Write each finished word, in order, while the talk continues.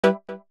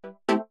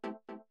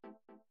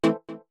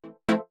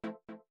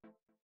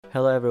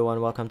Hello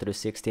everyone, welcome to the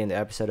 16th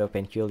episode of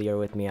PAINTCULIAR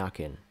with me,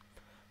 Akin.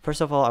 First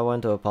of all, I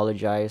want to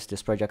apologize.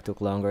 This project took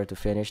longer to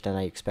finish than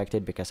I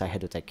expected because I had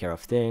to take care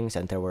of things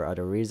and there were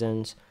other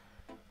reasons.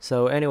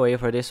 So anyway,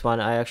 for this one,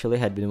 I actually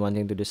had been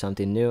wanting to do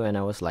something new and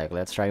I was like,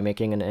 let's try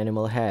making an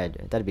animal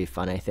head. That'd be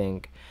fun, I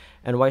think.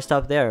 And why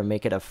stop there?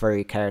 Make it a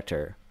furry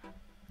character.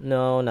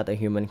 No, not a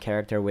human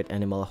character with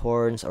animal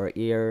horns or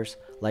ears,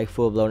 like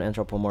full-blown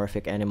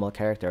anthropomorphic animal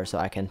character so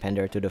I can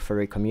pander to the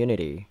furry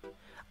community.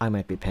 I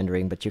might be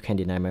pandering, but you can't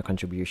deny my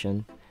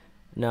contribution.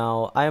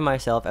 Now, I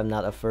myself am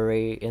not a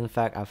furry. In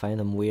fact, I find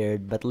them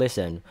weird. But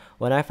listen,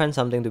 when I find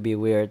something to be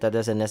weird, that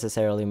doesn't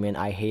necessarily mean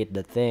I hate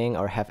the thing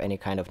or have any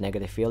kind of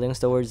negative feelings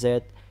towards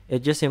it. It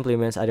just simply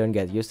means I don't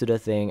get used to the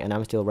thing and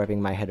I'm still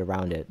wrapping my head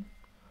around it.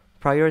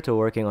 Prior to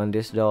working on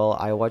this doll,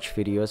 I watched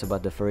videos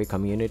about the furry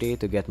community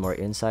to get more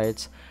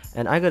insights,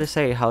 and I gotta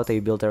say how they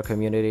built their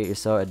community is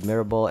so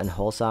admirable and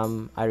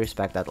wholesome. I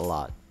respect that a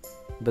lot.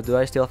 But do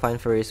I still find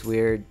furries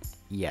weird?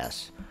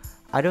 Yes.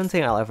 I don't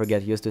think I'll ever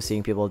get used to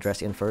seeing people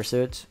dressed in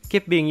fursuits.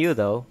 Keep being you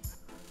though.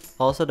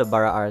 Also, the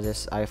Bara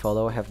artists I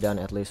follow have done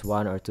at least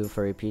 1 or 2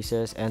 furry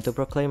pieces, and to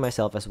proclaim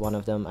myself as one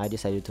of them, I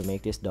decided to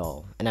make this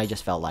doll, and I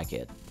just felt like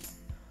it.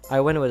 I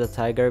went with a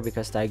tiger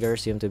because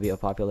tigers seem to be a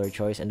popular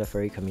choice in the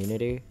furry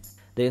community.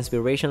 The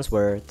inspirations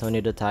were Tony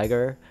the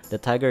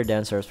tiger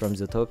dancers from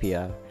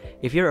Zootopia.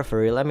 If you're a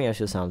furry, let me ask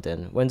you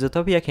something. When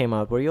Zootopia came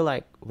out, were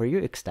you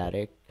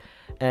ecstatic?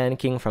 And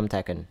King from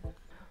Tekken.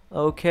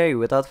 Okay,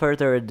 without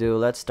further ado,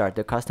 let's start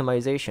the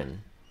customization.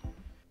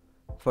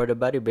 For the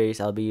body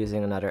base, I'll be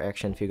using another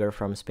action figure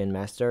from Spin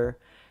Master.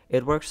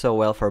 It works so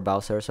well for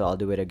Bowser, so I'll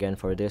do it again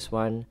for this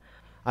one.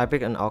 I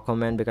picked an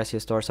Aquaman because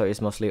his torso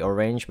is mostly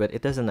orange, but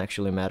it doesn't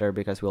actually matter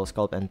because we'll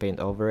sculpt and paint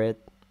over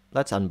it.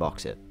 Let's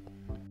unbox it.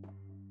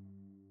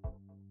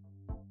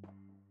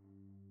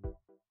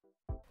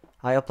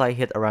 I apply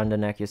heat around the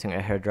neck using a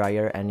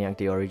hairdryer and yank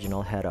the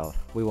original head off.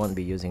 We won't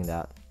be using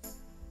that.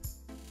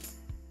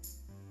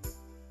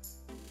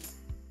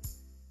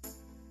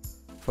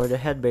 For the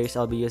head base,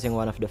 I'll be using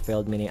one of the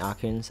failed mini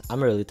Akins.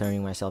 I'm really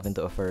turning myself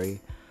into a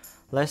furry.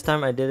 Last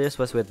time I did this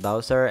was with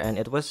Bowser and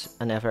it was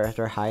an ever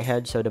after high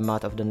head, so the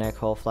mouth of the neck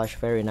hole flushed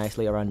very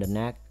nicely around the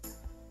neck.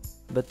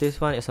 But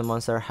this one is a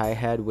monster high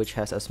head which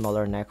has a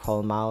smaller neck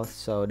hole mouth,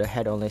 so the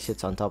head only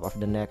sits on top of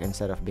the neck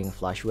instead of being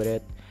flush with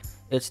it.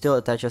 It still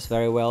attaches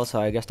very well,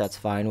 so I guess that's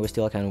fine, we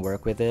still can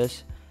work with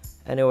this.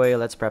 Anyway,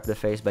 let's prep the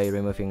face by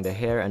removing the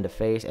hair and the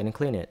face and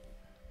clean it.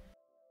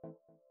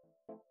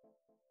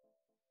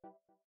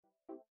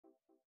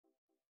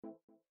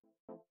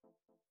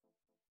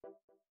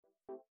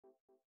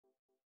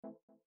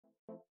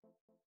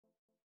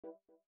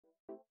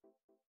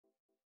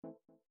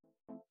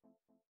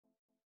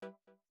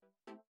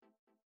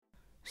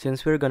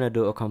 Since we're gonna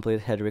do a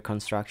complete head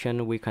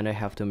reconstruction, we kinda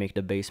have to make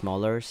the base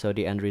smaller so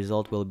the end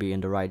result will be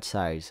in the right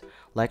size,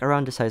 like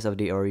around the size of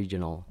the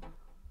original.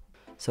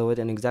 So with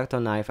an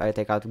X-Acto knife, I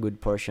take out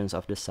good portions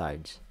of the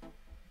sides.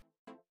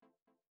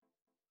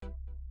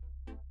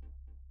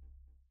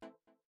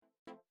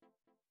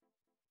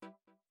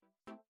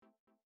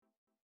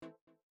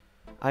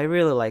 I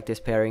really like this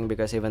pairing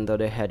because even though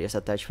the head is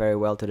attached very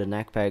well to the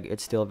neck peg,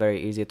 it's still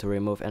very easy to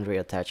remove and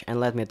reattach, and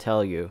let me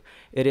tell you,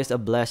 it is a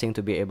blessing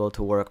to be able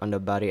to work on the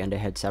body and the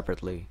head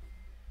separately.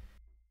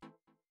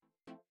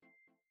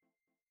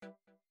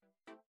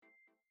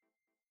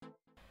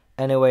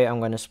 Anyway,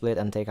 I'm gonna split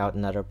and take out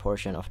another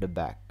portion of the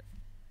back.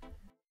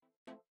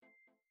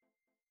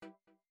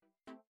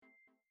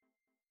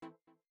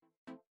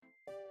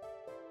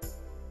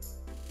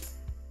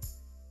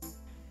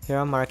 Here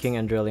I'm marking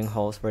and drilling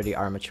holes for the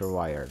armature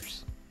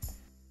wires.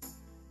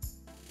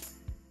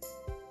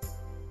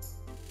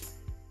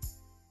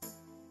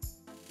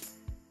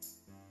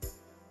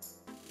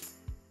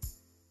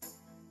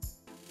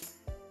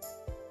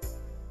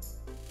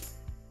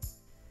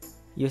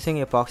 Using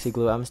epoxy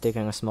glue, I'm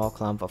sticking a small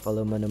clump of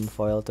aluminum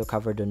foil to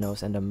cover the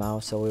nose and the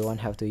mouth so we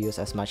won't have to use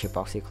as much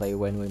epoxy clay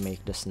when we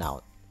make the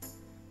snout.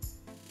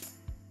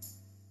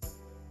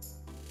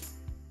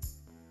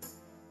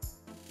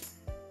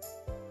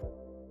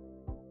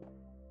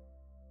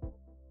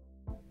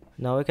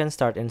 Now we can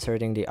start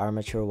inserting the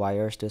armature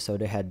wires to sew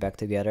the head back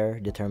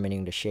together,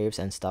 determining the shapes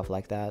and stuff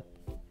like that.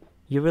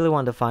 You really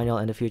want the final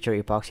and the future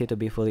epoxy to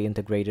be fully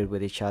integrated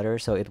with each other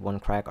so it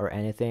won't crack or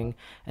anything,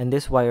 and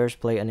these wires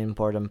play an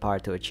important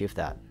part to achieve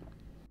that.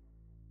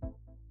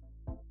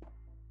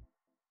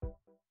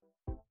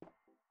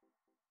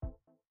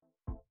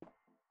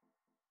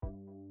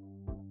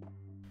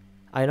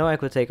 I know I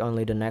could take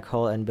only the neck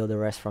hole and build the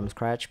rest from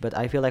scratch, but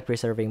I feel like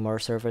preserving more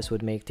surface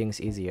would make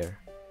things easier.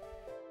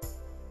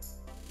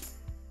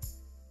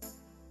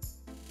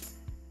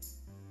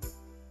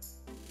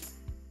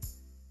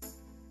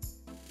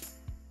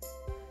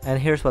 And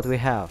here's what we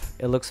have.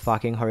 It looks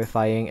fucking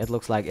horrifying. It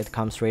looks like it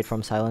comes straight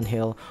from Silent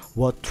Hill.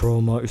 What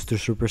trauma is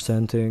this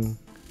representing?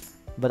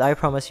 But I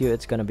promise you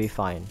it's gonna be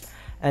fine.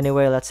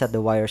 Anyway, let's set the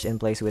wires in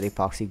place with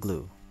epoxy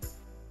glue.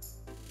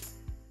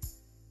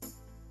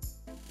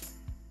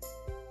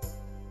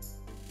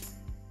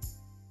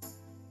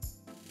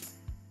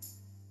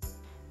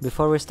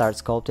 Before we start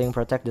sculpting,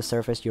 protect the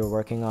surface you're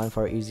working on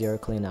for easier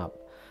cleanup.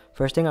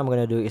 First thing I'm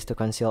gonna do is to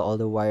conceal all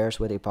the wires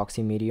with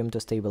epoxy medium to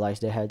stabilize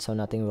the head so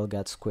nothing will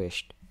get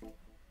squished.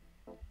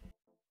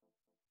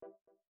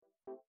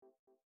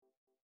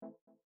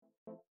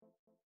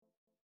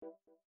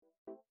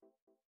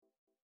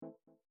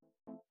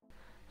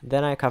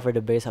 Then I cover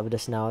the base of the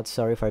snout,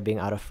 sorry for being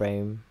out of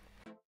frame.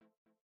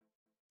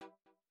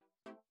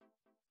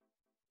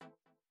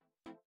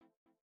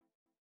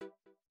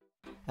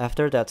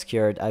 After that's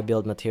cured, I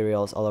build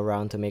materials all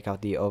around to make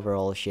out the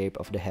overall shape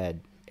of the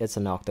head. It's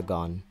an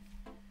octagon.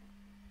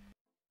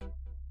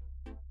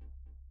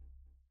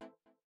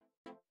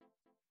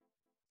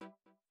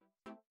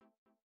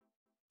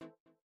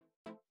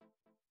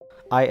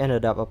 I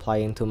ended up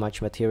applying too much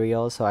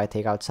material, so I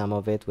take out some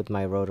of it with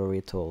my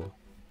rotary tool.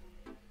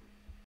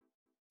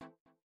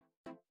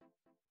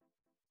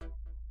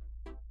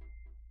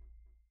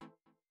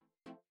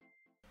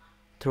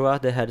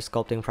 Throughout the head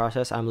sculpting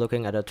process, I'm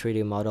looking at a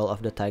 3D model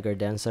of the tiger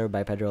dancer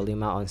by Pedro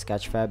Lima on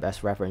Sketchfab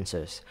as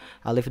references.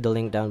 I'll leave the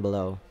link down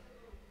below.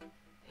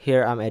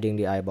 Here I'm adding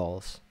the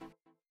eyeballs.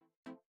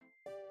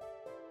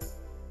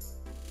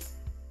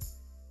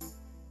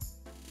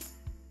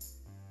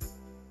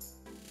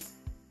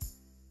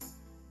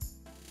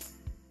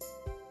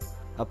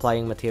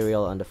 Applying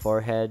material on the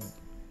forehead.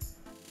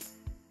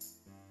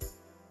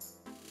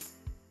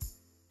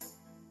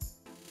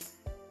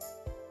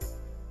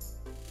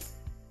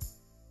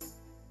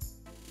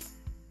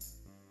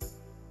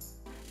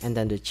 And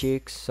then the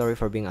cheeks, sorry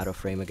for being out of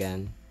frame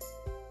again.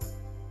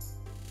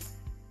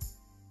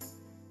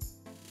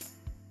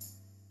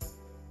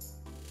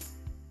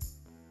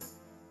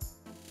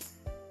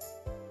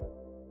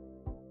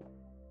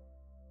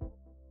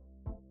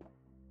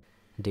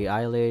 The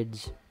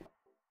eyelids.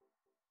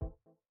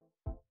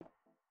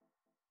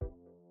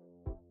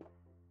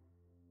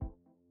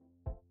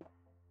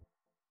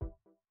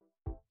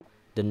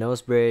 The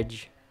nose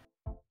bridge.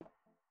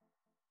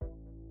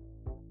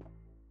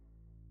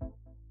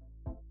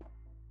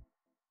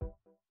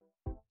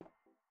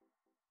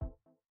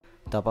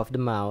 Top of the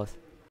mouth.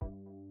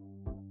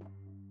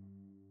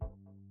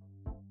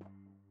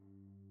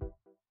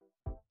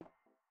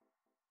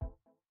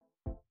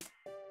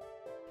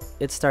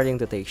 It's starting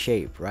to take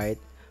shape, right?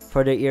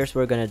 For the ears,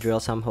 we're gonna drill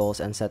some holes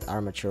and set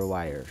armature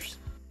wires.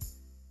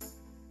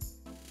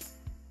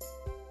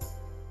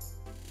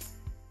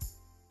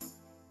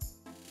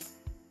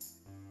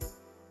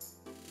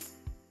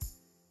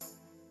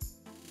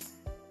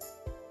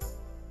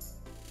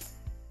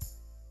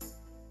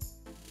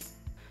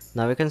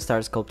 Now we can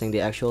start sculpting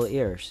the actual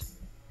ears.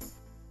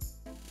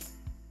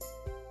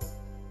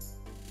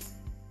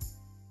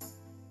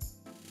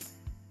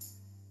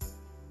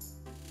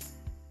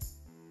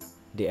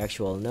 The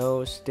actual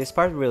nose. This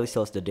part really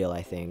seals the deal,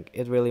 I think.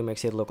 It really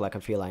makes it look like a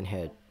feline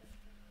head.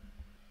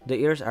 The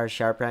ears are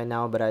sharp right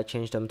now, but I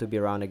changed them to be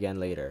round again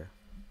later.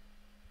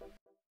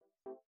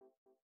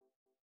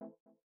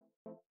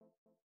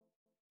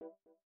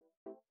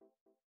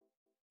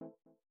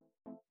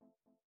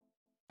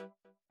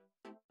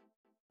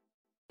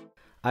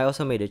 I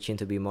also made the chin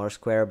to be more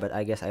square, but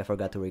I guess I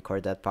forgot to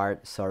record that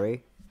part,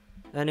 sorry.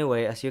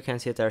 Anyway, as you can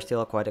see, there's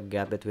still quite a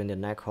gap between the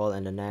neck hole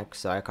and the neck,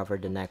 so I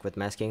covered the neck with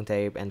masking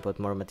tape and put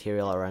more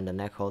material around the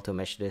neck hole to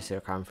match the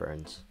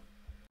circumference.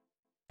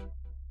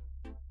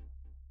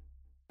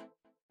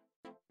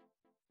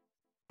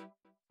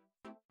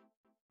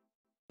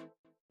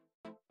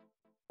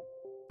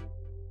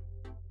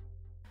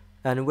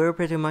 And we're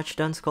pretty much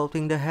done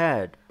sculpting the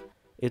head.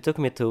 It took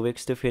me 2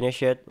 weeks to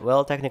finish it.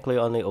 Well, technically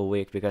only a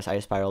week because I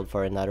spiraled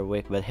for another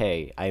week, but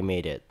hey, I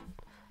made it.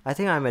 I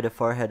think I made the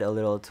forehead a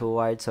little too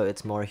wide so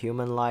it's more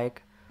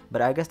human-like, but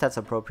I guess that's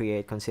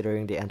appropriate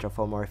considering the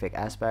anthropomorphic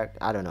aspect.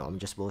 I don't know, I'm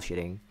just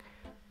bullshitting.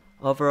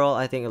 Overall,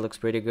 I think it looks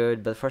pretty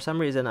good, but for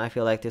some reason I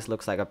feel like this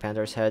looks like a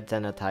panther's head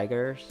than a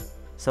tiger's.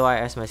 So I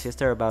asked my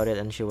sister about it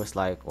and she was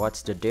like,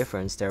 what's the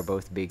difference? They're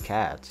both big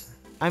cats.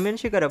 I mean,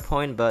 she got a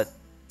point, but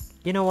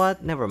you know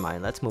what? Never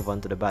mind, let's move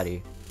on to the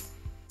body.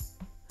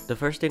 The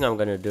first thing I'm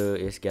gonna do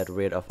is get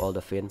rid of all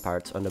the fin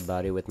parts on the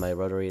body with my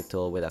rotary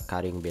tool with a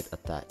cutting bit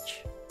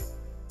attached.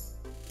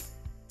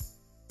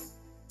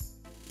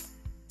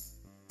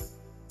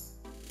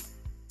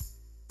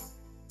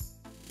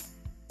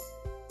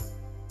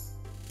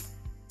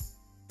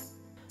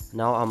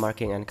 Now I'm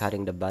marking and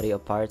cutting the body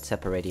apart,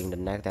 separating the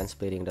neck and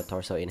splitting the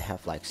torso in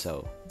half like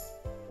so.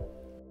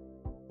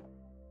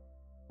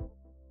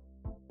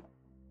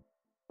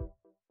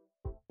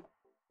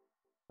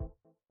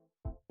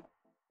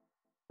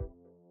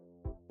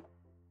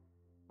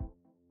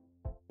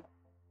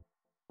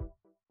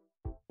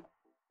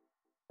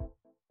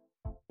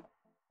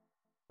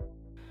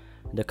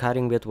 The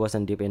cutting bit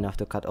wasn't deep enough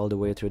to cut all the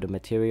way through the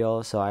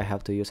material, so I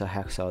have to use a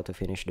hacksaw to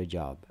finish the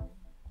job.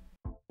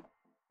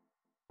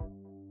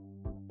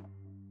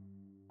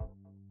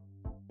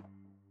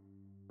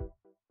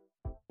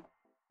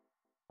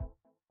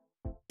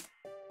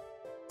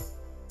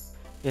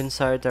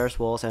 Inside there's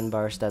walls and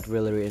bars that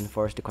really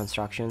reinforce the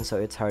construction, so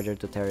it's harder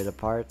to tear it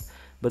apart,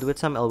 but with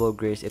some elbow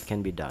grease it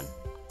can be done.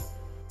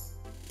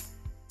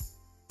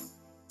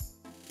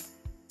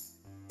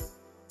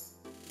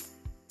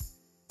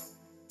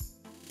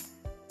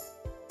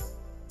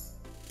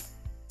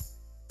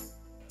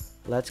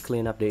 Let's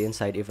clean up the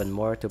inside even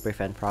more to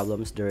prevent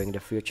problems during the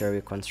future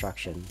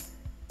reconstruction.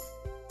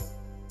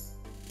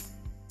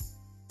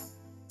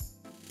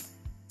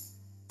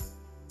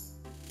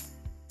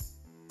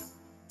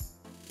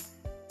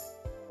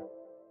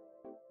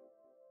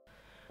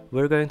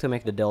 We're going to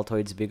make the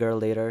deltoids bigger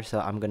later, so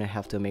I'm gonna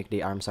have to make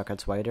the arm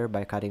sockets wider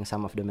by cutting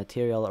some of the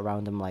material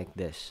around them like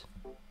this.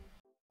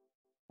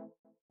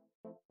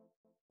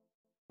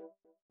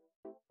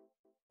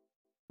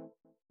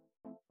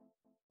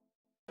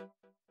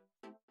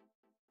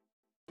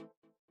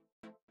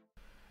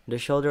 The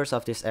shoulders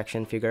of this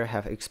action figure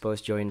have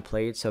exposed joint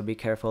plates, so be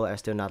careful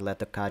as to not let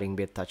the cutting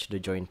bit touch the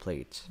joint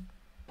plates.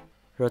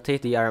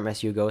 Rotate the arm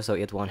as you go so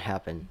it won't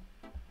happen.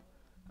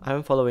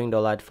 I'm following the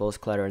light falls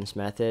clearance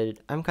method.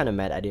 I'm kinda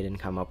mad I didn't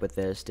come up with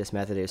this. This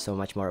method is so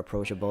much more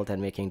approachable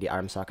than making the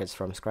arm sockets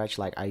from scratch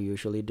like I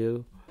usually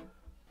do.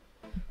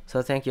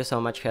 So thank you so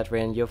much,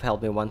 Catherine, you've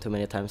helped me one too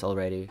many times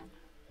already.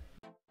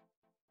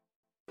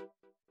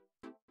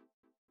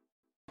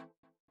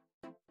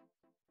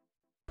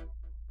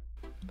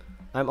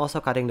 I'm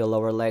also cutting the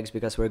lower legs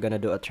because we're gonna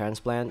do a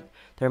transplant.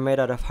 They're made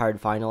out of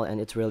hard vinyl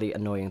and it's really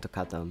annoying to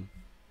cut them.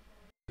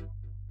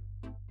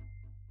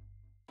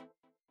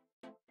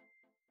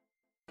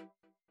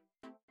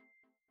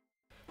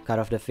 Cut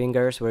off the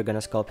fingers, we're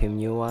gonna sculpt him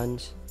new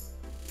ones.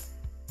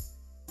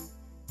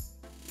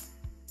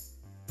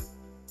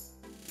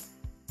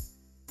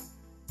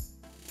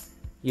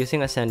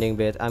 Using a sanding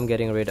bit, I'm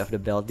getting rid of the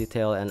belt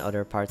detail and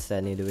other parts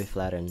that need to be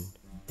flattened.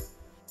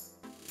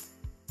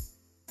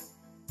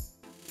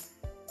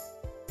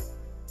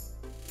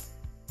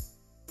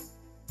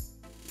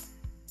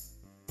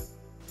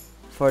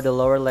 For the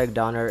lower leg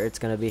donor, it's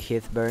gonna be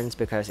Heath Burns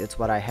because it's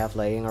what I have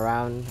laying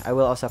around. I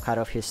will also cut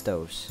off his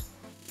toes.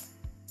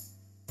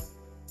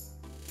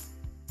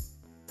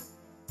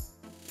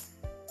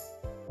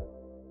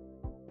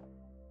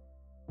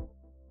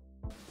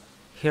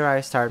 Here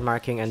I start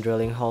marking and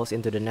drilling holes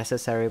into the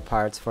necessary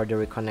parts for the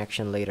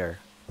reconnection later.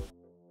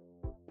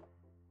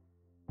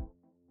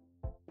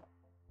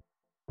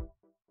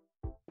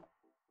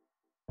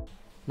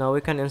 Now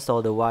we can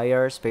install the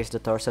wire, space the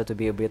torso to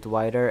be a bit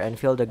wider, and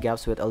fill the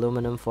gaps with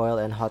aluminum foil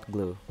and hot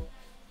glue.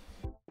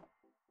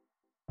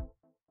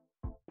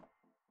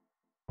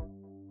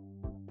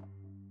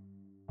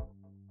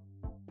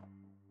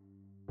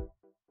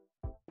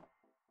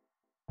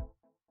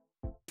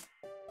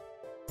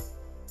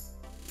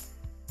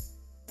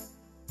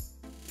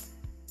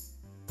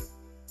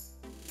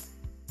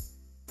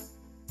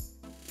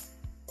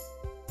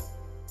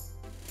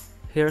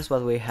 Here's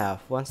what we have.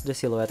 Once the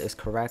silhouette is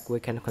correct, we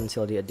can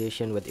conceal the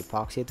addition with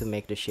epoxy to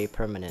make the shape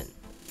permanent.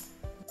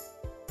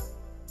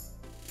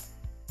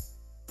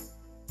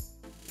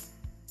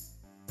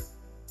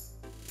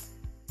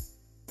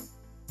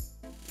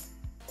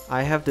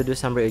 I have to do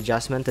some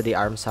readjustment to the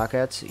arm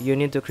sockets. You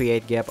need to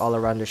create gap all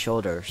around the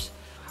shoulders.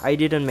 I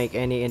didn't make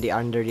any in the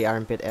under the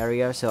armpit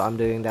area, so I'm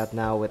doing that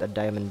now with a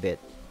diamond bit.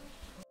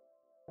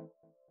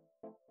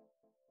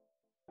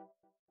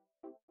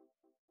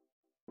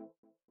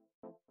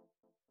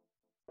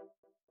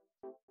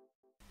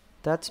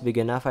 That's big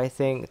enough, I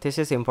think. This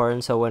is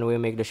important so when we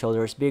make the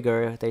shoulders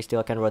bigger, they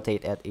still can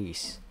rotate at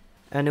ease.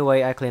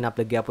 Anyway, I clean up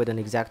the gap with an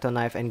X-Acto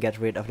knife and get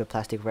rid of the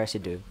plastic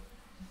residue.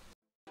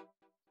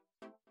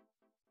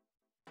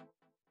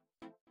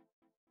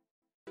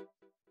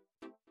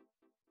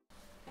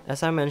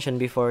 As I mentioned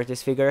before,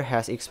 this figure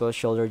has exposed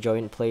shoulder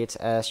joint plates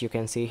as you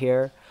can see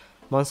here.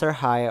 Monster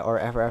High or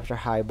Ever After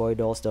High boy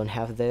dolls don't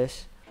have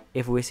this.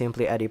 If we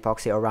simply add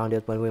epoxy around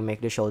it when we make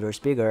the shoulders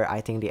bigger,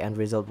 I think the end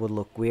result would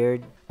look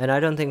weird. And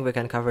I don't think we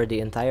can cover the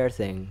entire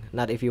thing,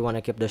 not if you want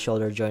to keep the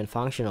shoulder joint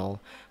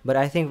functional, but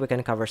I think we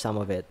can cover some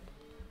of it.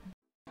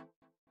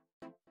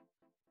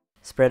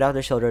 Spread out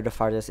the shoulder the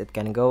farthest it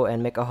can go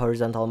and make a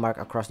horizontal mark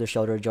across the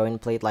shoulder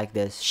joint plate like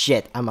this.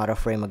 Shit, I'm out of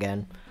frame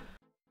again.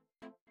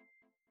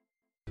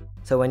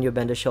 So when you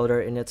bend the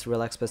shoulder in its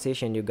relaxed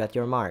position, you got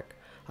your mark.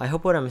 I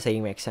hope what I'm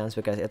saying makes sense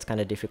because it's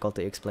kinda difficult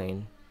to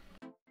explain.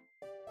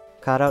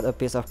 Cut out a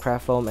piece of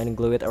craft foam and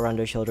glue it around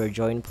the shoulder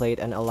joint plate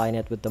and align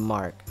it with the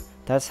mark.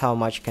 That's how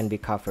much can be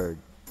covered.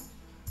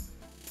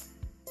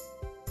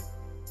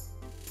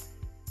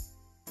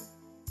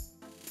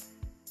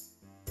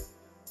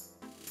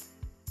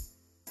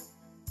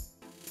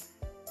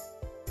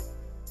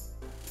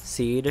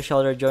 See, the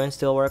shoulder joints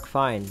still work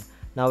fine.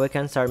 Now we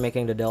can start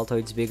making the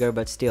deltoids bigger,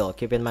 but still,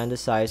 keep in mind the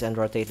size and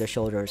rotate the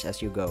shoulders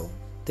as you go.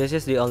 This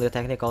is the only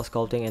technical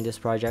sculpting in this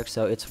project,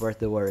 so it's worth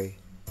the worry.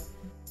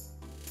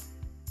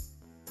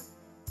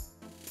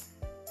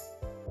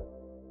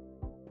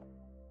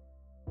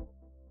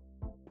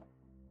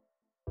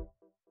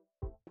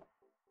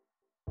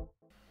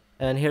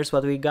 And here's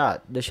what we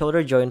got. The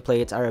shoulder joint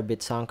plates are a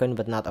bit sunken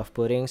but not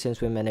off-putting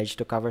since we managed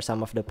to cover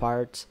some of the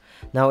parts.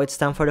 Now it's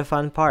time for the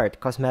fun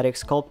part, cosmetic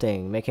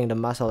sculpting, making the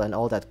muscle and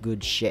all that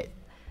good shit.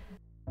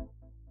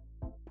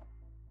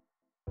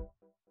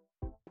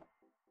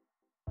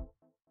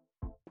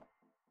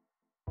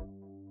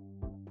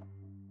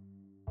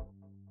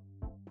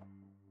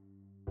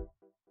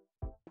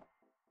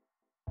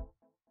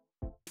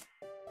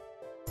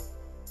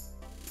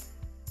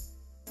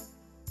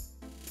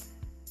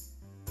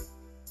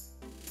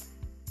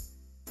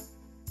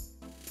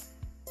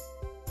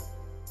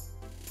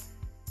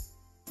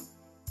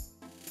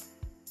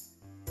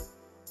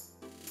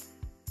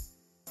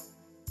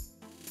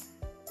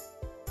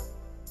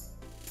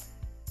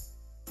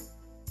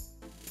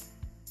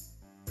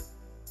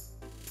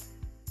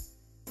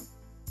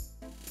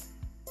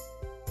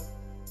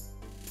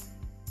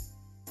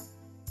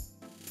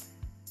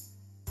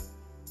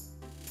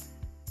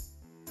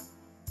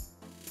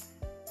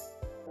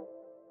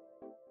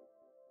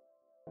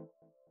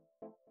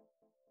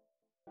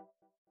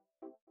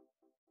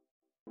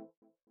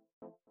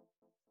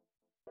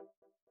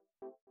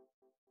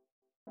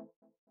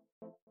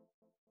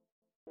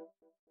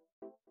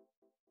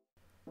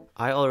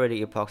 I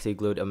already epoxy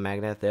glued a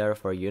magnet there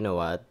for you know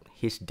what,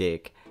 his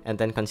dick, and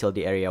then concealed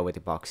the area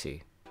with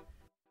epoxy.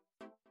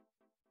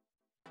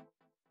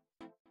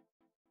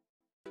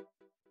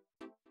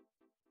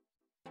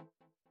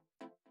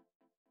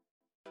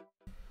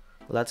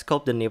 Let's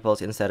sculpt the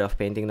nipples instead of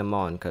painting them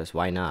on, cause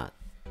why not?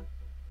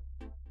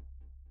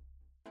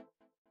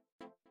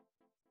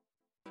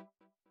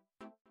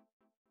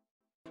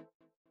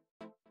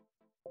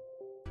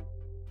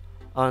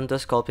 On to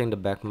sculpting the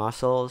back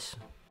muscles.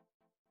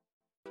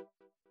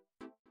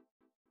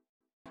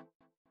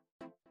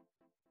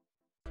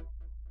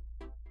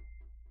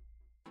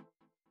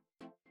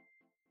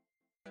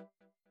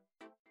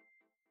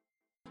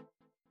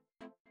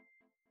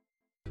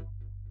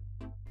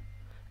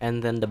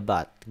 And then the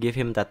butt, give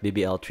him that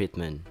BBL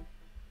treatment.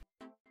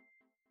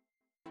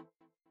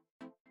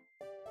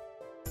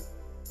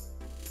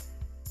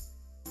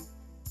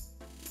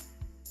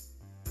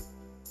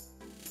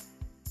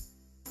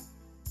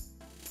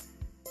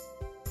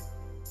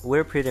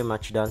 We're pretty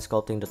much done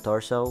sculpting the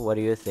torso, what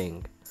do you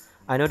think?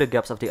 I know the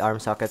gaps of the arm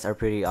sockets are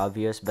pretty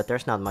obvious, but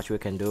there's not much we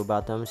can do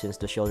about them since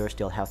the shoulders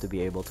still have to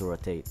be able to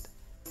rotate.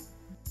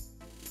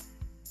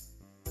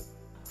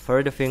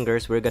 For the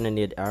fingers, we're gonna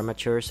need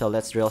armatures, so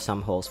let's drill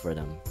some holes for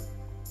them.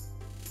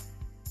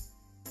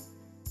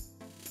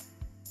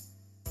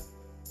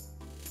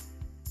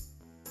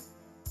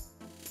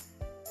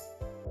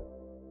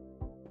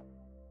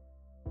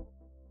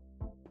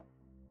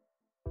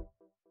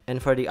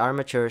 And for the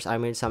armatures, I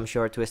made some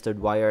short twisted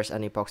wires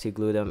and epoxy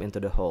glued them into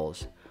the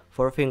holes.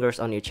 4 fingers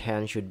on each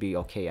hand should be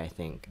okay, I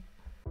think.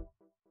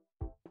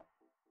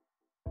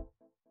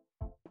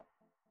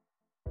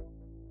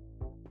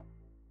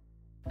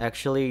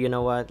 Actually, you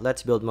know what?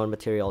 Let's build more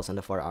materials on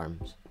the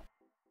forearms.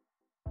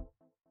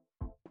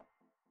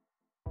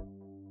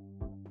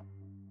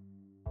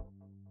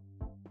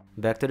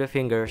 Back to the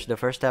fingers, the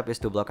first step is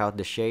to block out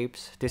the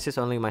shapes. This is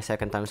only my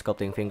second time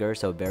sculpting fingers,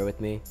 so bear with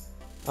me.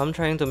 I'm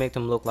trying to make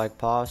them look like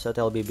paws so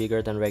they'll be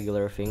bigger than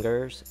regular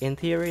fingers. In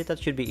theory, that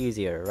should be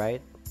easier,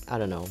 right? I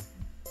don't know.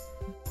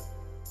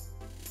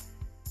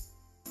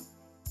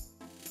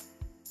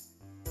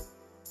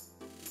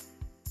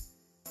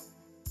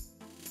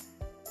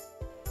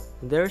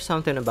 There's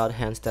something about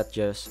hands that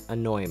just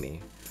annoy me.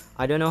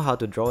 I don't know how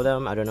to draw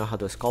them, I don't know how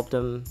to sculpt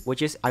them,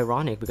 which is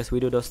ironic because we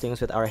do those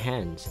things with our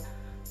hands.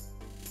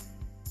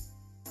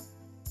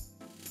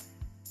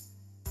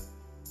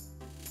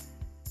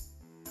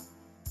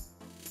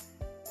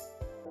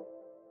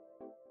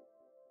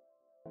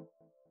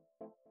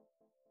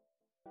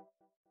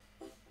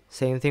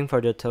 Same thing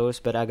for the toes,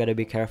 but I gotta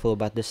be careful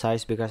about the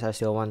size because I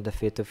still want the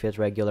feet to fit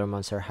regular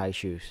Monster High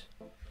shoes.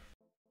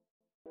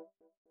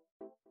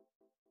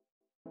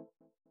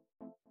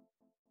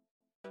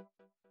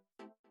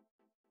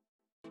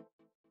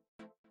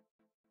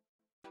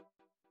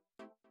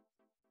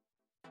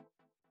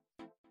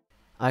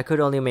 I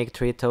could only make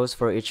 3 toes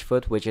for each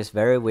foot, which is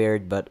very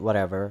weird, but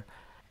whatever.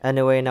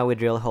 Anyway, now we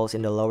drill holes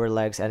in the lower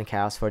legs and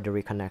calves for the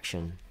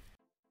reconnection.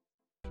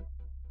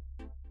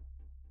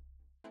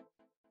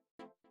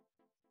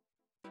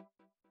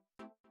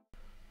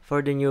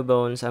 For the new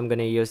bones, I'm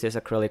gonna use these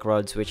acrylic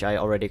rods which I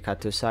already cut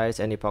to size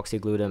and epoxy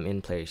glue them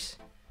in place.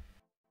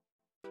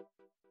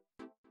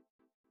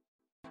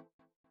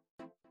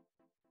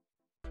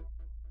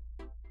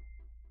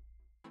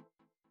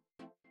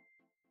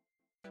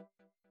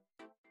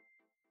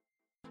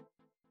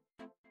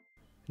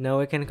 Now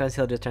we can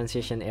conceal the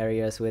transition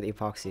areas with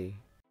epoxy.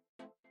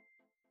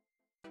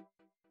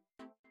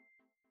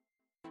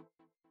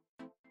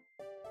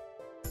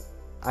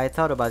 I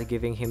thought about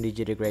giving him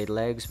digitigrade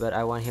legs, but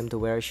I want him to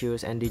wear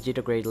shoes and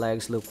digitigrade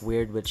legs look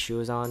weird with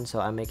shoes on,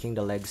 so I'm making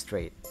the legs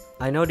straight.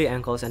 I know the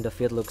ankles and the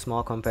feet look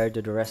small compared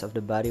to the rest of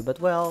the body,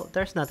 but well,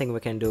 there's nothing we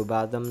can do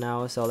about them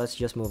now, so let's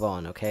just move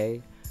on,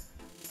 okay?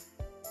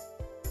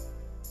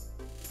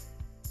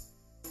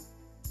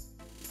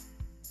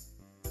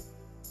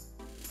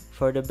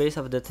 For the base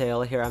of the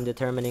tail, here I'm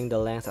determining the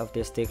length of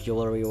this thick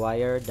jewelry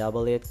wire,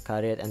 double it,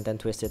 cut it, and then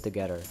twist it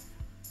together.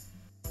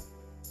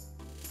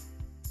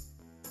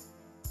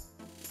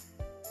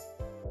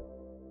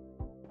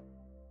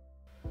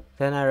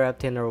 Then I wrap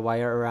thinner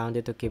wire around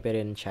it to keep it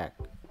in check.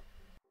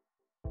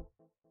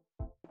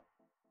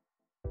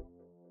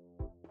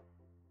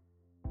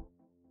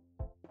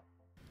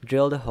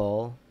 Drill the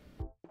hole.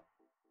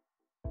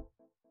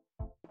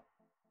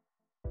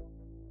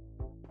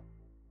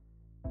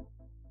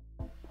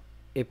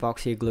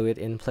 Epoxy glue it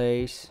in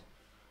place.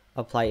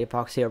 Apply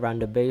epoxy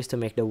around the base to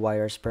make the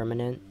wires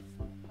permanent.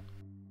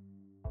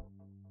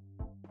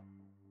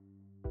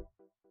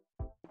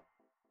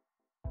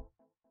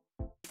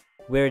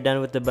 We're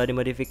done with the body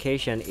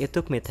modification. It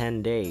took me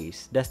 10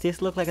 days. Does this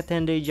look like a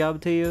 10-day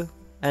job to you?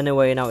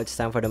 Anyway, now it's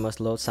time for the most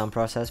loathsome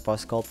process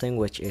post-sculpting,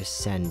 which is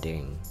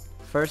sanding.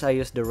 First, I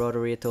used the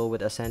rotary tool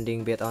with a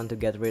sanding bit on to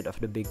get rid of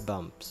the big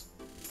bumps.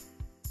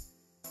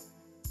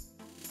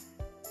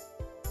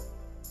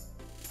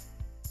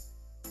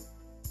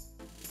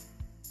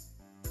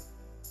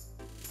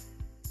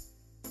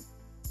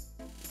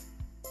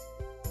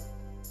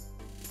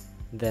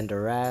 then the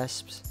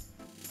rasps,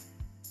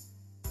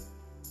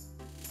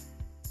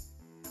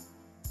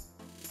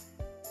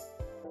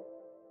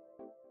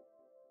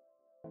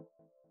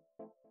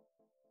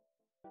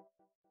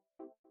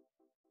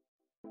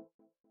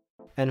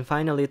 and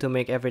finally, to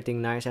make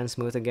everything nice and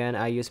smooth again,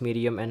 I use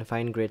medium and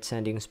fine grit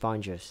sanding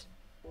sponges.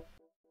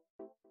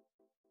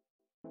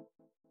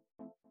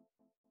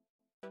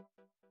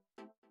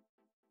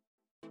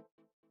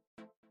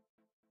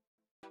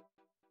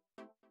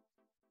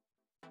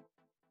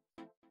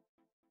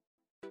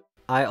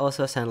 I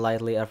also sand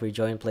lightly every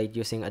joint plate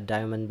using a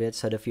diamond bit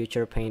so the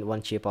future paint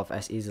won't chip off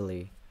as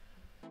easily.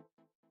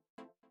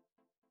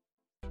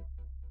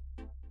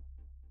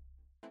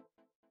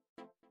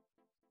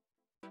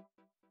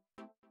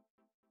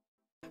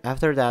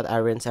 After that, I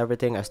rinse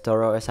everything as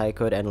thorough as I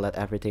could and let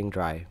everything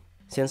dry.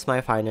 Since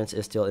my finance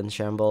is still in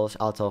shambles,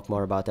 I'll talk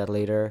more about that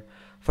later.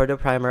 For the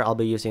primer, I'll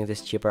be using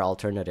this cheaper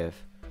alternative.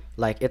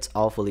 Like, it's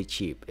awfully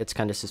cheap, it's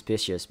kinda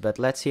suspicious, but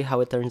let's see how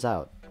it turns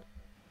out.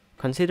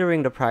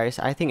 Considering the price,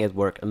 I think it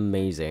worked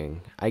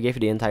amazing. I gave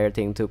the entire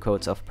thing 2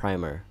 coats of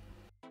primer.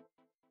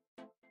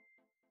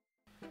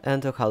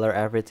 And to color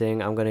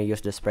everything, I'm gonna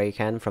use the spray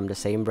can from the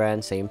same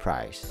brand, same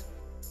price.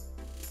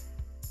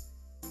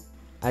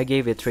 I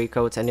gave it 3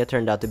 coats and it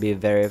turned out to be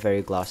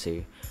very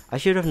glossy. I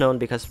should have known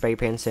because spray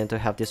paints tend to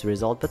have this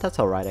result, but that's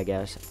alright I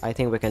guess. I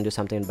think we can do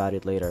something about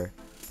it later.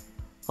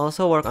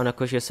 Also work on a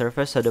cushy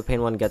surface so the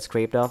paint won't get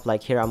scraped off,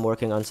 like here I'm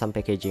working on some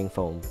packaging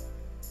foam.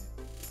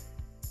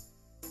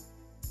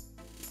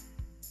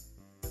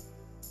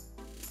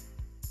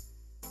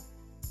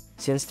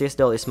 Since this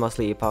doll is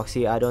mostly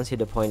epoxy, I don't see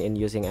the point in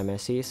using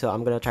MSC, so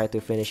I'm gonna try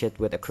to finish it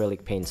with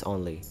acrylic paints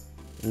only.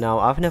 Now,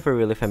 I've never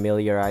really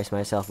familiarized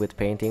myself with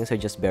painting, so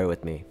just bear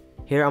with me.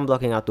 Here I'm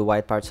blocking out the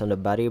white parts on the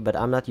body, but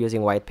I'm not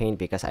using white paint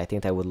because I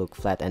think that would look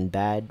flat and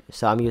bad,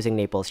 so I'm using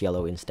Naples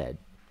yellow instead.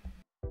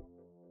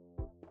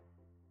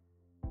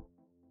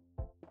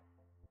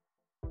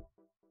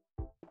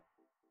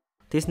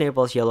 This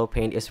Naples yellow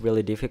paint is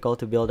really difficult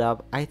to build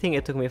up. I think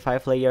it took me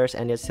 5 layers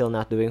and it's still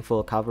not doing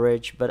full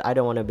coverage, but I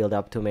don't want to build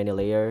up too many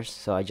layers,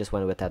 so I just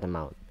went with that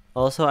amount.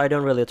 Also, I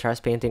don't really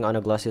trust painting on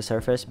a glossy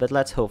surface, but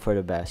let's hope for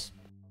the best.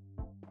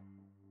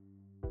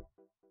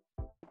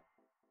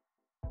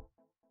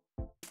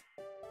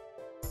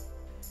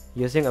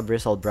 Using a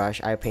bristled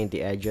brush, I paint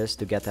the edges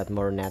to get that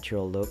more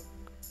natural look.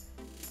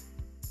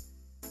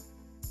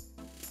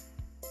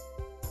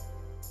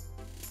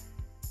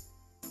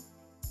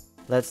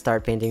 Let's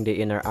start painting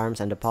the inner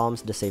arms and the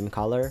palms the same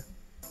color.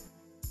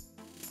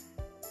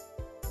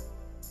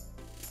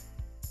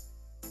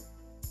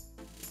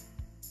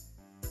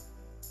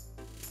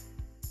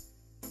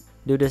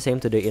 Do the same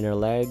to the inner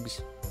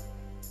legs.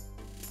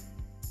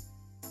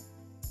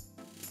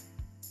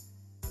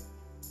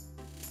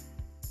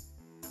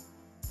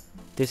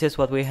 This is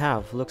what we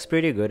have. Looks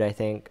pretty good, I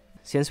think.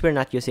 Since we're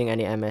not using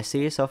any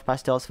MSC, soft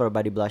pastels for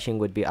body blushing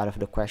would be out of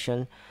the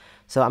question,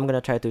 so I'm gonna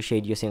try to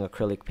shade using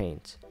acrylic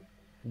paints.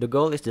 The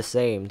goal is the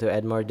same, to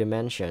add more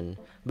dimension,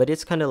 but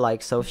it's kinda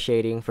like soft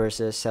shading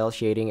versus cel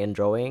shading in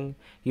drawing.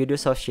 You do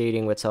soft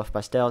shading with soft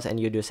pastels and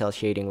you do cel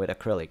shading with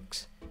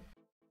acrylics.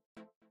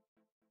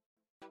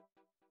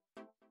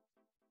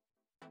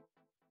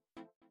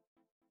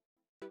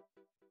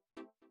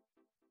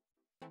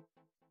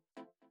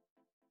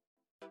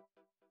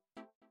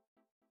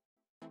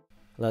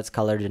 Let's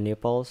color the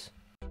nipples.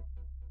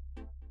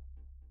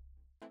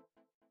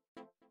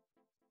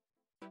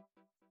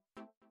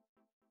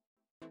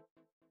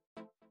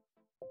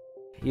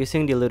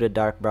 Using diluted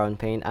dark brown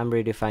paint, I'm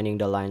redefining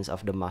the lines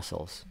of the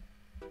muscles.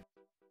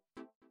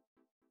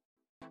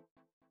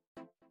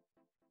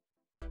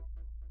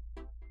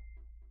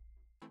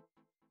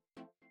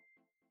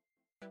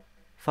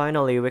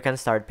 Finally, we can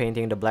start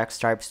painting the black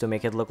stripes to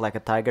make it look like a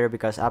tiger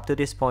because up to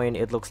this point,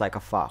 it looks like a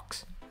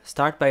fox.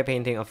 Start by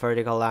painting a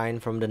vertical line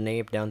from the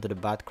nape down to the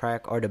butt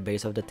crack or the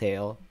base of the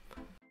tail.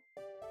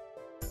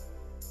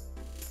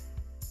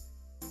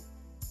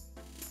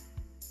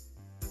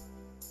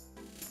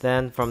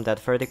 Then, from that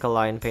vertical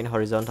line, paint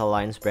horizontal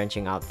lines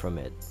branching out from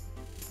it.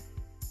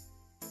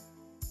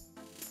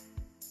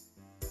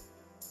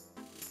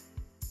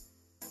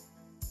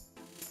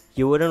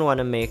 You wouldn't want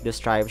to make the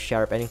stripes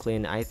sharp and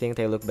clean, I think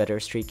they look better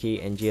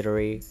streaky and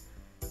jittery.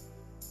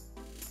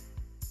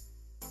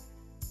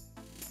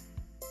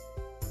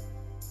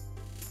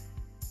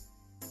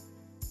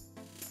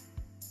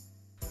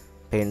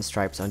 Paint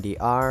stripes on the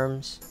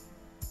arms.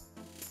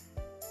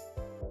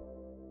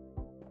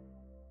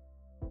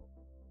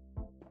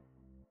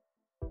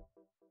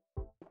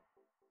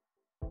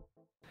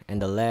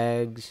 And the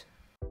legs.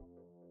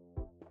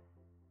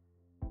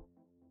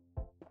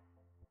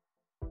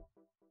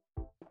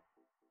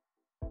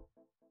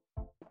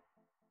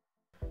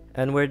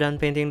 And we're done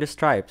painting the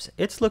stripes.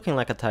 It's looking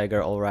like a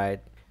tiger,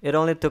 alright. It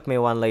only took me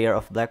 1 layer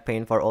of black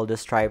paint for all the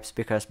stripes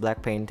because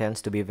black paint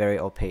tends to be very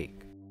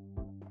opaque.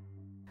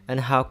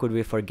 And how could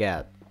we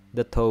forget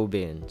the toe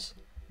bins?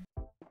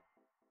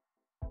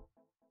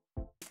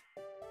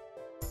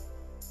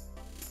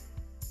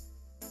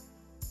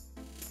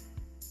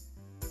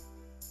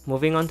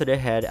 Moving on to the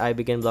head, I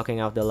begin blocking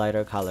out the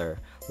lighter color,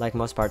 like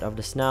most part of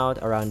the snout,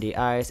 around the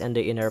eyes, and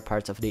the inner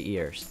parts of the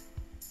ears.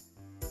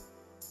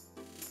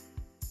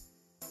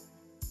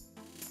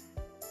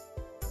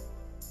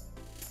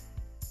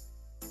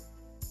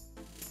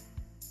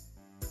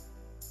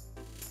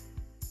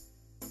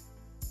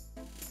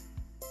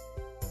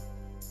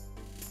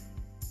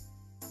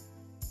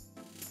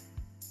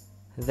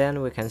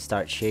 Then we can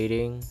start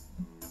shading.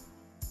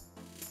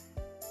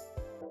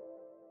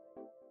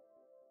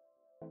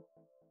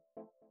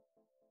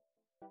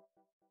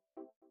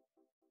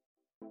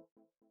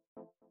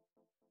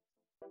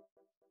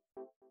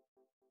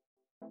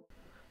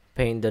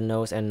 Paint the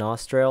nose and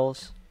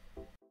nostrils.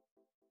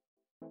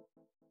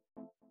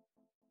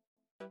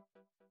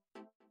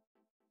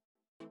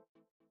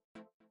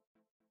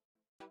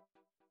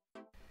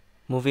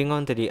 Moving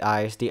on to the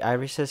eyes, the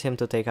irises him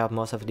to take up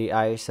most of the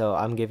eyes, so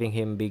I'm giving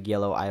him big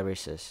yellow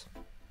irises.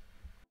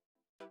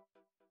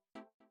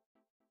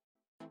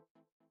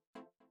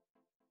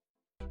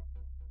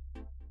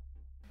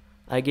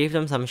 I gave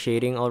them some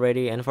shading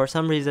already, and for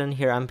some reason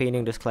here I'm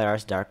painting the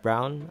scleras dark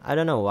brown. I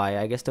don't know why,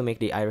 I guess to make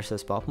the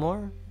irises pop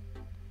more?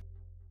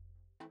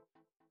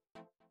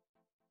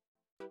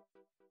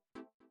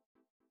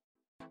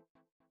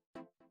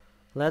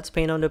 Let's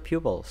paint on the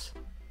pupils.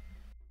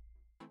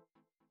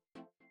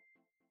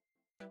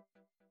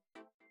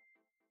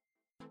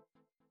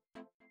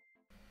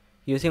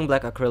 Using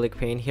black acrylic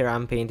paint, here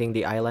I'm painting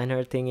the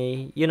eyeliner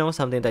thingy, you know,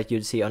 something that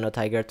you'd see on a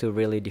tiger to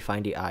really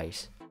define the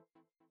eyes.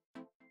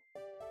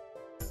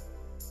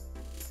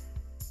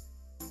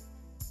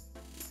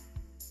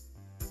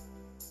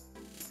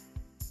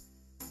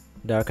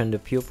 Darken the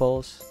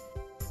pupils.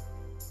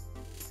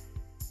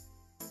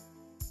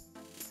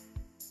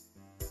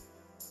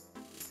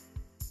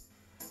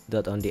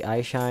 Dot on the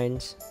eye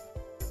shines.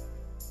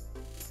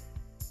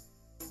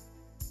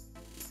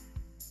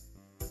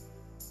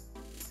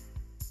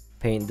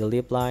 Paint the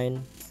lip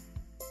line.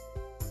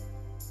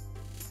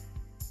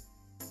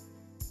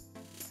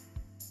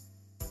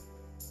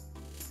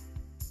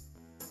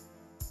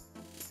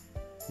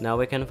 Now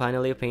we can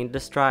finally paint the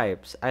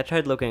stripes. I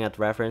tried looking at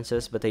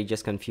references but they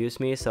just confused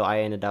me, so I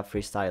ended up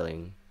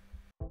freestyling.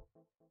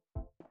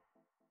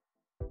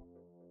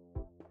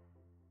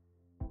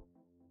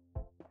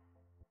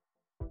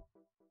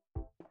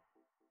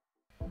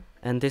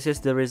 And this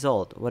is the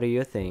result. What do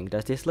you think?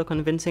 Does this look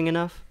convincing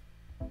enough?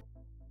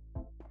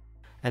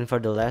 And for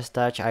the last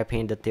touch, I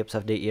paint the tips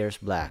of the ears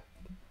black.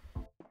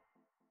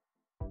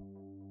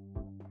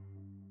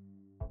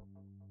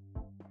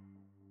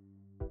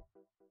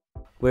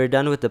 We're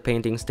done with the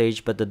painting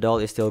stage, but the doll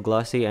is still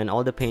glossy and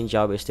all the paint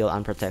job is still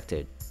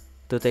unprotected.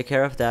 To take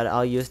care of that,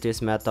 I'll use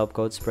this matte top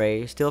coat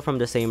spray, still from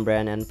the same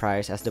brand and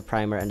price as the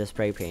primer and the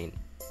spray paint.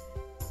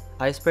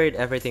 I sprayed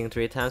everything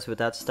 3 times with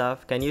that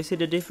stuff. Can you see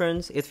the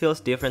difference? It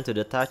feels different to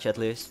the touch at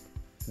least.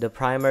 The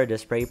primer, the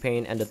spray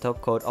paint, and the top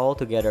coat all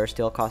together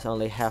still cost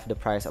only half the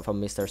price of a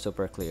Mr.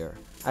 Super Clear.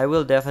 I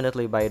will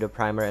definitely buy the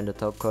primer and the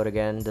top coat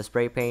again. The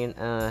spray paint,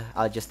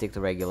 I'll just stick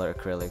to regular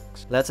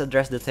acrylics. Let's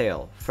address the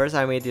tail. First,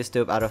 I made this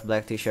tube out of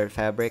black t-shirt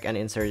fabric and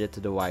inserted it to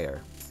the wire.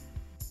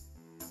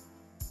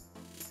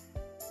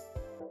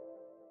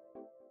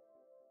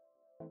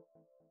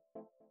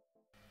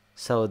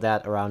 Sew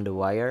that around the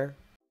wire.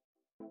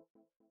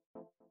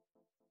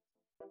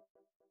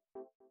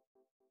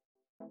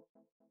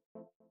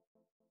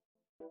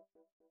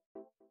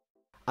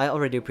 I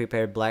already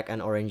prepared black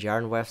and orange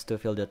yarn wefts to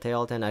fill the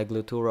tail, then I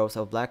glue 2 rows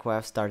of black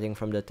wefts starting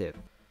from the tip.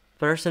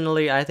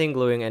 Personally, I think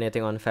gluing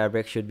anything on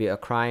fabric should be a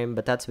crime,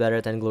 but that's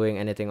better than gluing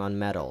anything on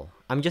metal.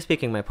 I'm just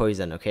picking my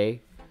poison,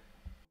 okay?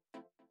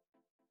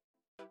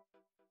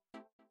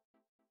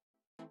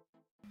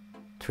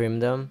 Trim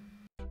them.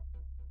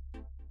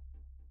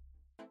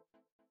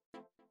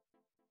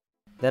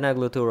 Then I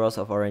glue 2 rows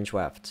of orange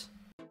wefts.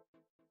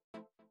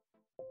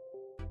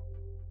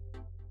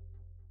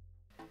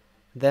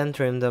 Then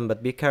trim them,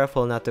 but be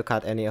careful not to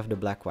cut any of the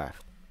black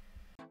weft.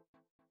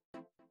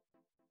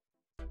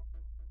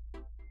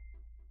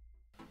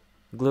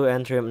 Glue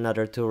and trim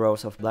another 2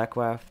 rows of black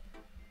weft.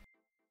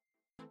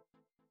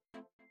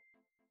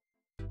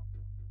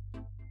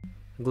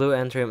 Glue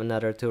and trim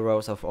another 2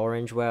 rows of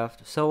orange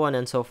weft, so on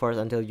and so forth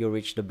until you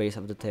reach the base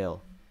of the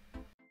tail.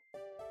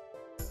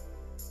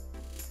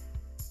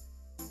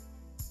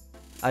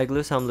 I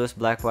glue some loose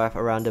black weft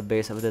around the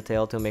base of the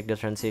tail to make the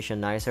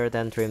transition nicer,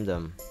 then trim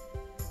them.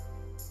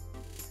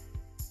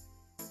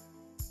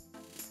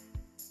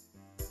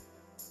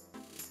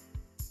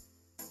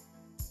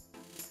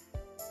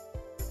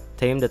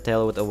 Tame the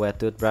tail with a wet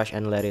toothbrush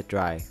and let it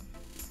dry.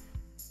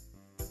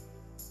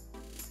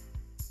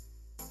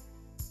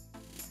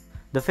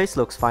 The face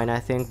looks fine I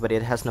think, but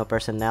it has no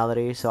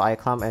personality, so I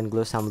clump and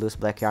glue some loose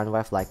black yarn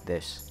weft like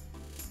this.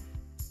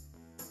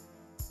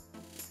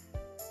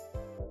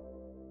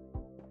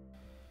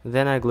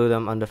 Then I glue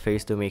them on the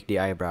face to make the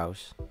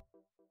eyebrows.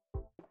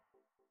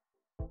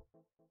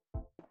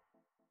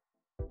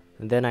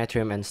 Then I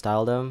trim and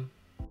style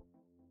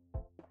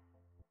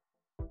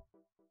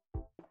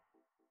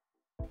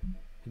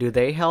Do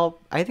they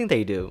help? I think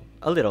they do.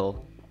 A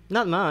little.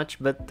 Not much,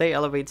 but they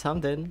elevate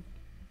something.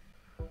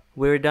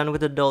 We're done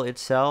with the doll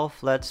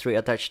itself, let's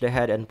reattach the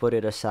head and put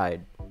it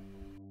aside.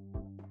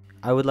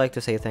 I would like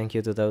to say thank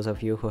you to those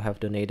of you who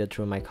have donated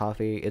through my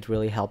coffee. It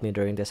really helped me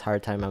during this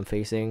hard time I'm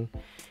facing.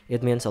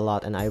 It means a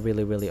lot and I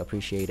really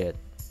appreciate it.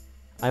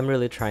 I'm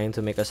really trying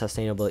to make a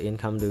sustainable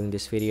income doing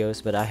these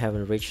videos, but I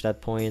haven't reached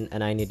that point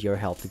and I need your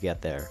help to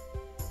get there.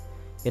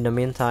 In the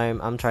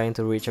meantime, I'm trying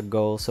to reach a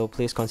goal, so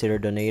please consider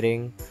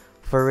donating.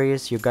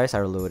 Furries, you guys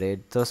are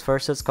loaded. Those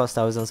fursuits cost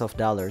thousands of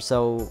dollars,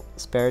 so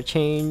spare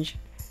change.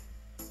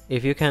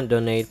 If you can't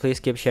donate, please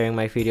keep sharing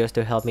my videos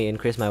to help me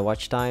increase my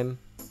watch time.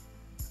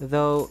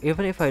 Though,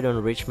 even if I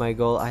don't reach my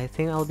goal, I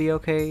think I'll be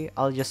okay.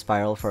 I'll just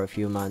spiral for a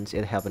few months,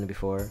 it happened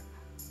before.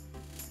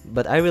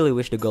 But I really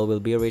wish the goal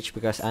will be reached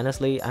because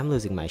honestly, I'm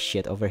losing my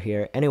shit over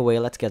here. Anyway,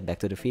 let's get back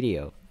to the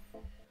video.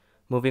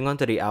 Moving on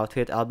to the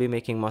outfit, I'll be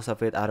making most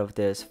of it out of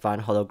this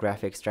fun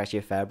holographic stretchy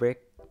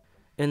fabric.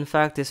 In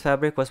fact, this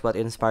fabric was what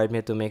inspired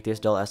me to make this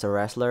doll as a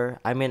wrestler.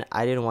 I mean,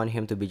 I didn't want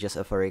him to be just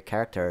a furry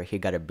character, he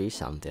gotta be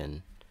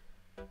something.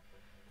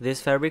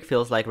 This fabric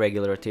feels like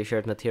regular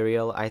t-shirt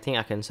material. I think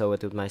I can sew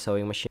it with my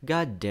sewing machine.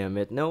 God damn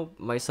it, no,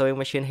 my sewing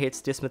machine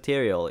hates this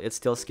material, it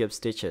still skips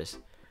stitches.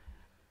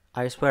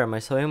 I swear, my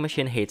sewing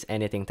machine hates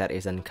anything that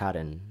isn't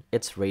cotton.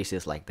 It's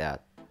racist like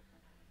that.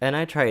 And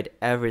I tried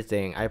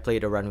everything. I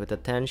played around with the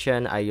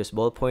tension, I used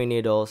ballpoint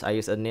needles, I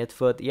used a knit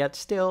foot, yet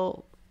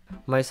still...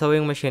 My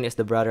sewing machine is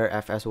the Brother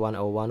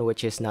FS101,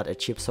 which is not a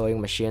cheap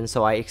sewing machine,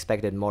 so I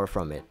expected more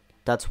from it.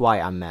 That's why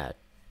I'm mad.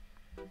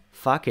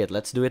 Fuck it,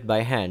 let's do it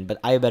by hand, but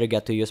I better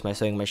get to use my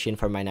sewing machine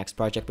for my next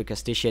project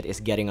because this shit is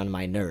getting on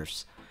my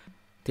nerves.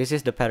 This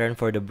is the pattern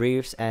for the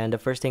briefs, and the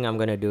first thing I'm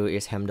gonna do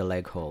is hem the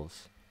leg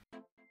holes.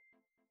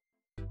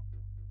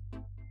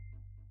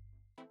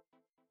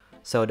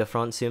 Sew the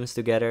front seams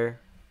together.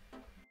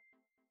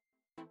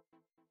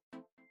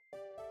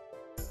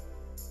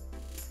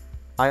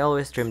 I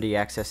always trim the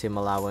excess seam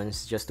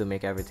allowance just to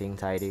make everything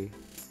tidy.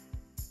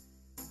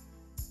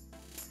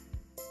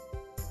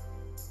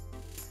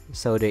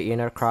 Sew the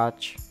inner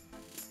crotch.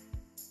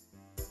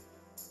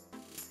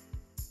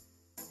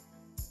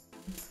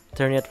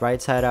 Turn it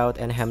right side out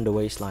and hem the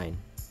waistline.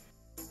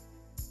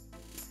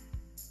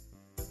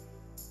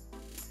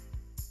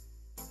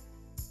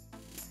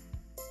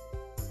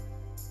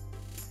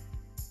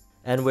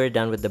 And we're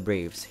done with the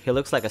briefs. He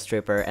looks like a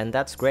stripper and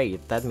that's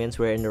great, that means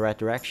we're in the right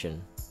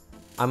direction.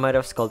 I might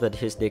have sculpted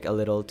his dick a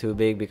little too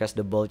big because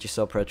the bulge is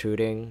so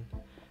protruding.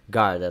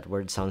 God, that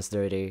word sounds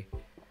dirty.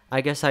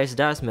 I guess size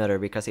does matter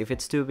because if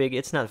it's too big,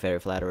 it's not very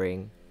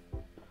flattering.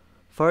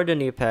 For the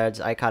knee pads,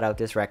 I cut out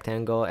this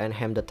rectangle and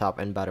hem the top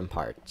and bottom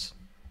parts.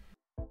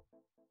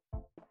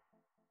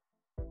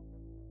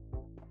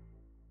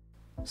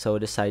 Sew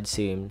the side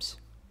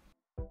seams.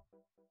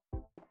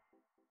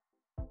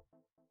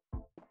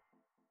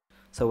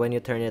 So when you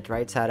turn it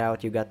right side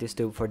out, you got this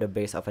tube for the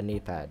base of a knee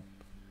pad.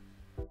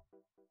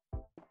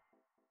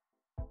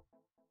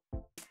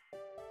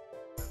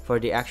 For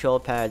the actual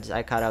pads,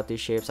 I cut out these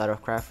shapes out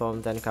of craft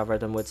foam, then cover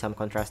them with some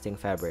contrasting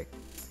fabric.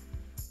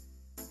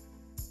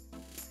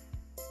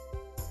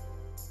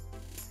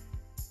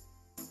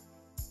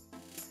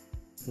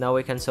 Now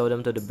we can sew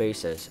them to the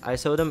bases. I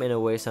sew them in a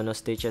way so no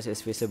stitches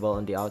is visible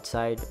on the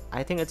outside.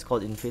 I think it's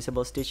called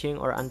invisible stitching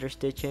or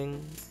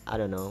understitching. I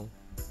don't know.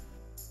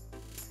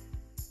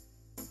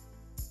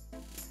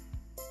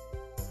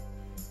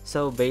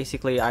 So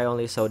basically, I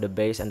only sew the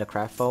base and the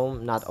craft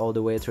foam, not all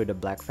the way through the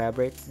black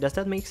fabric. Does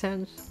that make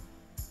sense?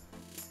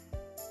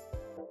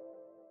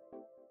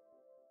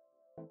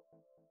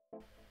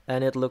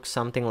 And it looks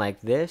something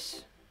like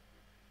this.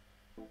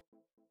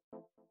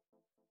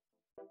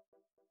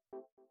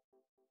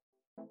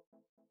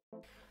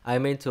 I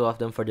made 2 of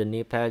them for the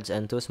knee pads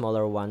and 2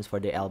 smaller ones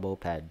for the elbow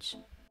pads.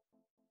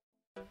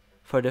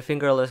 For the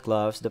fingerless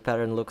gloves, the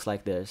pattern looks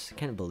like this.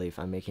 Can't believe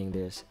I'm making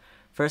this.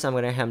 First, I'm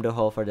gonna hem the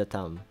hole for the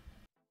thumb.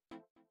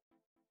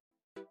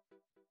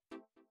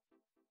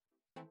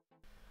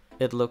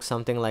 It looks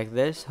something like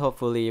this,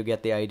 hopefully you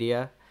get the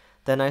idea.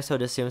 Then I sew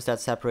the seams that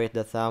separate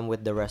the thumb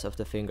with the rest of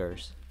the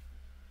fingers.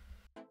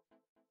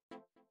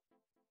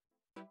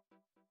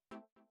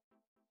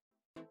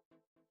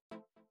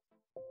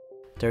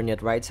 Turn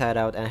it right side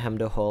out and hem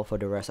the hole for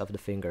the rest of the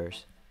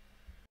fingers.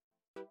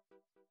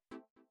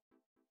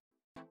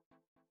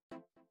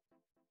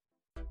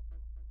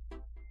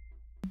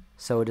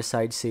 Sew the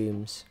side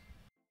seams.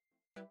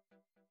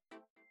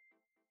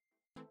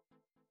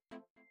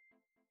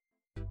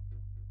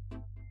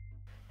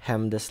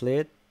 Hem the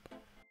slit.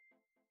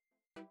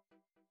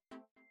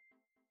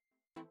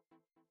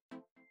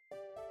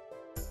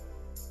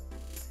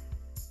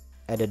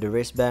 Added the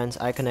wristbands.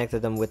 I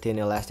connected them with thin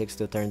elastics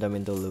to turn them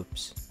into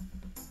loops.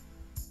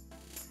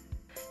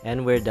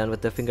 And we're done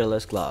with the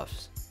fingerless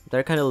gloves.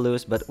 They're kinda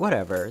loose, but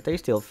whatever, they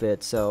still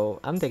fit,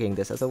 so I'm taking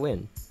this as a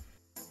win.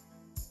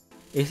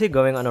 Is he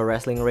going on a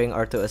wrestling ring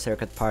or to a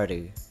circuit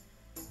party?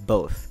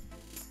 Both.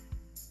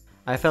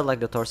 I felt like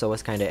the torso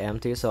was kinda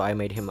empty, so I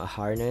made him a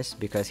harness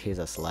because he's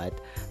a slut,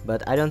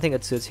 but I don't think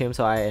it suits him,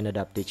 so I ended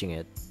up ditching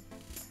it.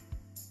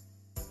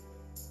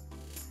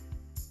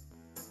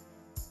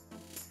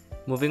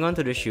 Moving on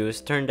to the shoes,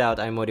 turned out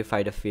I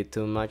modified the feet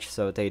too much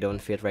so they don't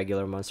fit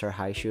regular Monster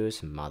High shoes,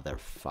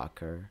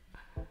 motherfucker.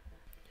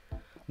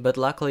 But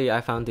luckily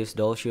I found these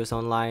doll shoes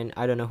online.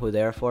 I don't know who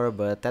they're for,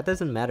 but that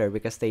doesn't matter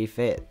because they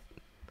fit.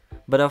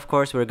 But of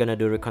course we're gonna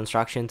do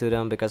reconstruction to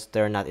them because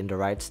they're not in the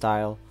right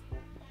style.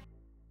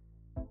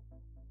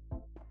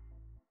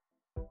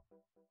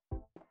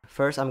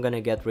 First I'm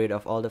gonna get rid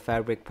of all the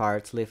fabric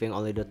parts, leaving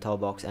only the toe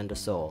box and the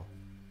sole.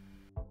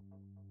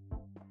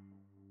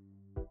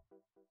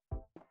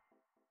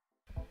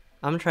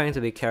 I'm trying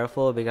to be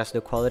careful because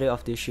the quality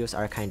of these shoes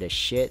are kinda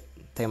shit.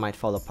 They might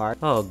fall apart.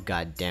 Oh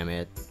god damn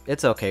it.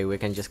 It's okay, we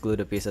can just glue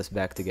the pieces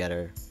back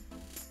together.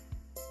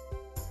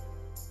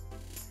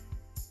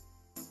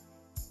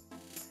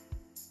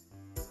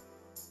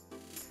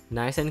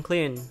 Nice and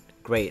clean.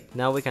 Great,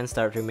 now we can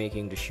start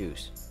remaking the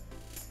shoes.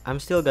 I'm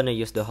still gonna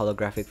use the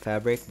holographic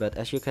fabric, but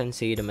as you can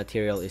see the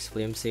material is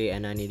flimsy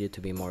and I need it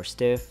to be more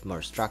stiff,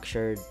 more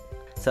structured.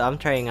 So I'm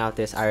trying out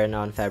this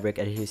iron-on fabric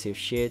adhesive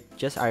sheet.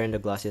 Just iron the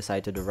glossy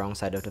side to the wrong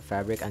side of the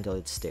fabric until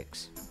it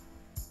sticks.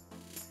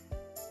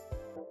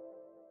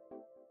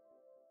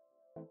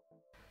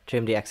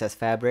 Trim the excess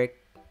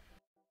fabric.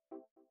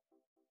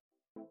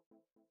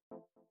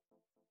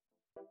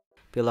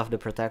 Peel off the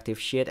protective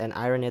sheet and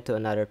iron it to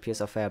another piece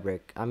of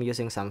fabric. I'm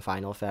using some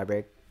vinyl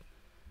fabric.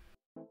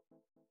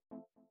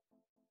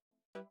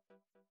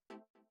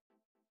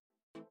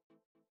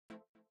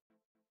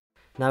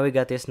 Now we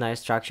got this nice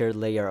structured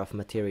layer of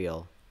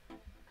material.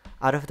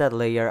 Out of that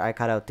layer, I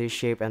cut out this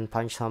shape and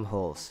punched some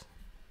holes.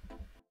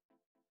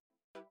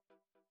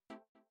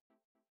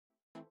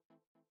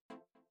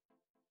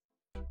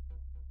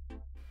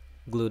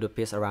 Glue the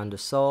piece around the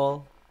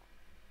sole.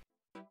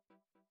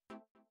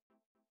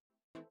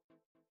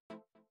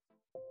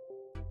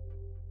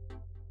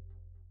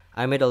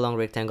 I made a long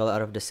rectangle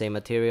out of the same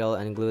material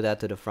and glued that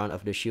to the front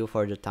of the shoe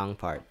for the tongue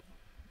part.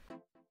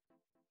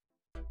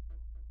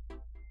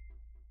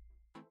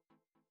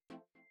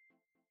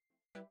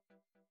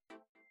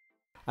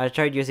 I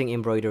tried using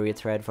embroidery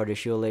thread for the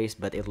shoelace,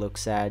 but it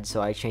looks sad,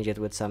 so I changed it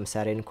with some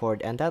satin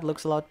cord and that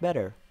looks a lot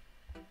better.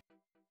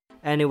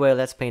 Anyway,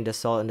 let's paint the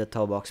sole and the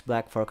toe box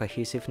black for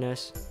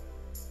cohesiveness.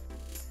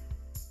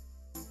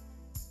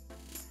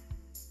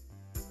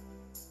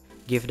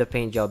 Give the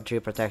paint job 3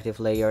 protective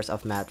layers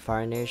of matte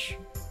varnish.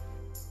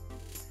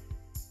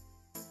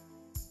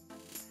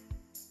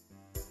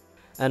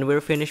 And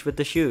we're finished with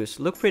the shoes.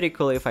 Look pretty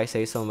cool if I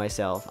say so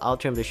myself. I'll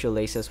trim the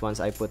shoelaces once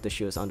I put the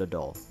shoes on the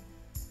doll.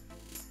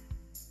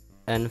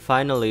 And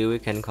finally, we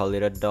can call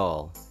it a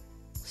doll.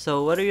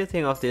 So what do you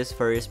think of this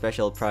furry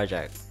special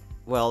project?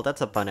 Well,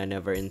 that's a pun I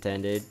never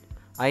intended.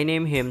 I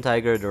name him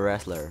Tiger the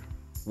Wrestler.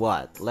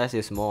 What? Less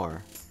is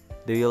more.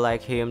 Do you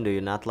like him? Do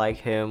you not like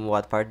him?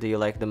 What part do you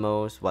like the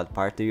most? What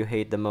part do you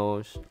hate the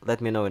most?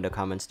 Let me know in the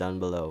comments down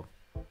below.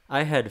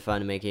 I had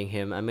fun making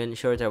him. I mean,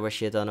 sure there was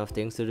shit ton of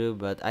things to do,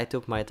 but I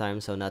took my time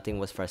so nothing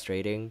was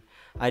frustrating.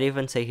 I'd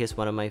even say he's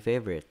one of my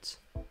favorites.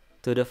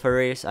 To the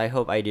furries, I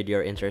hope I did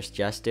your interest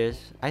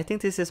justice. I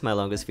think this is my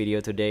longest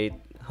video to date.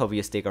 Hope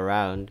you stick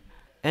around.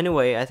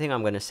 Anyway, I think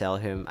I'm gonna sell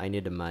him. I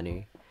need the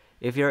money.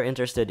 If you're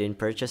interested in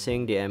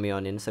purchasing, DM me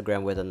on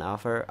Instagram with an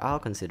offer. I'll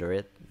consider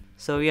it.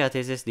 So yeah,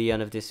 this is the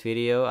end of this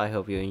video. I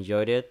hope you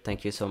enjoyed it.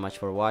 Thank you so much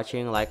for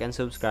watching. Like and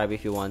subscribe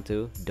if you want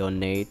to.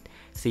 Donate.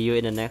 See you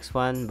in the next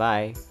one.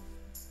 Bye.